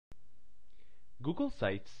Google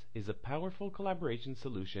Sites is a powerful collaboration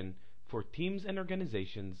solution for teams and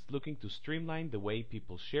organizations looking to streamline the way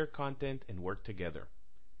people share content and work together.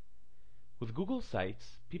 With Google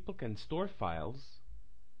Sites, people can store files,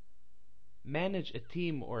 manage a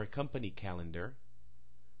team or a company calendar,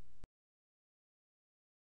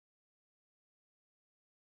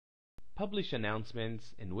 publish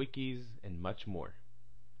announcements and wikis, and much more.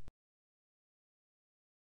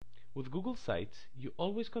 With Google Sites, you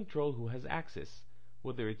always control who has access,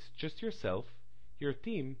 whether it's just yourself, your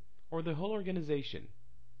team, or the whole organization.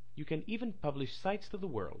 You can even publish sites to the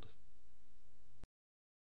world.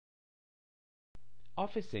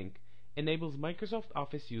 OffiSync enables Microsoft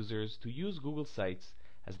Office users to use Google Sites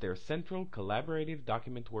as their central collaborative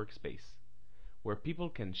document workspace, where people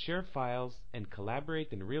can share files and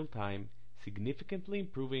collaborate in real time, significantly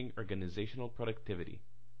improving organizational productivity.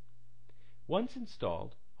 Once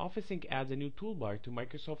installed, OffiSync adds a new toolbar to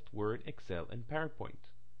Microsoft Word, Excel, and PowerPoint.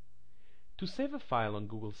 To save a file on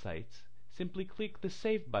Google Sites, simply click the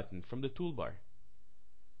Save button from the toolbar.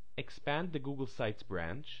 Expand the Google Sites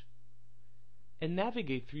branch, and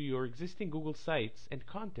navigate through your existing Google Sites and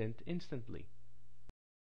content instantly.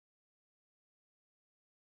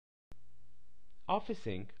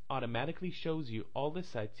 OffiSync automatically shows you all the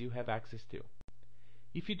sites you have access to.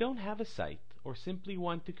 If you don't have a site or simply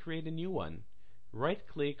want to create a new one,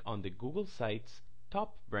 right-click on the Google Sites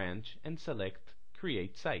top branch and select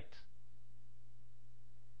Create Site.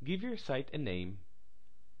 Give your site a name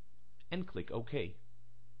and click OK.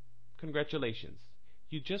 Congratulations!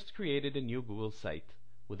 You just created a new Google site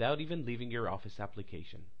without even leaving your Office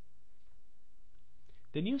application.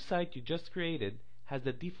 The new site you just created has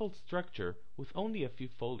the default structure with only a few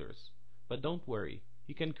folders. But don't worry,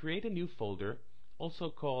 you can create a new folder, also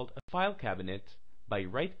called a file cabinet, by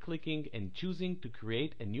right-clicking and choosing to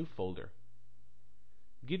create a new folder.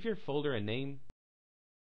 Give your folder a name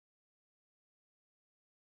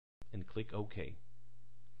and click OK.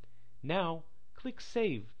 Now, click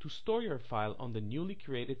Save to store your file on the newly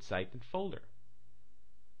created site and folder.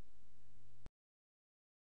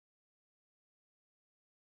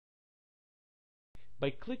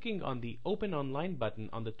 By clicking on the Open Online button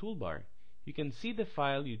on the toolbar, you can see the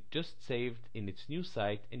file you just saved in its new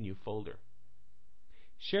site and new folder.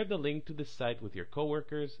 Share the link to the site with your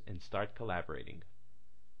coworkers and start collaborating.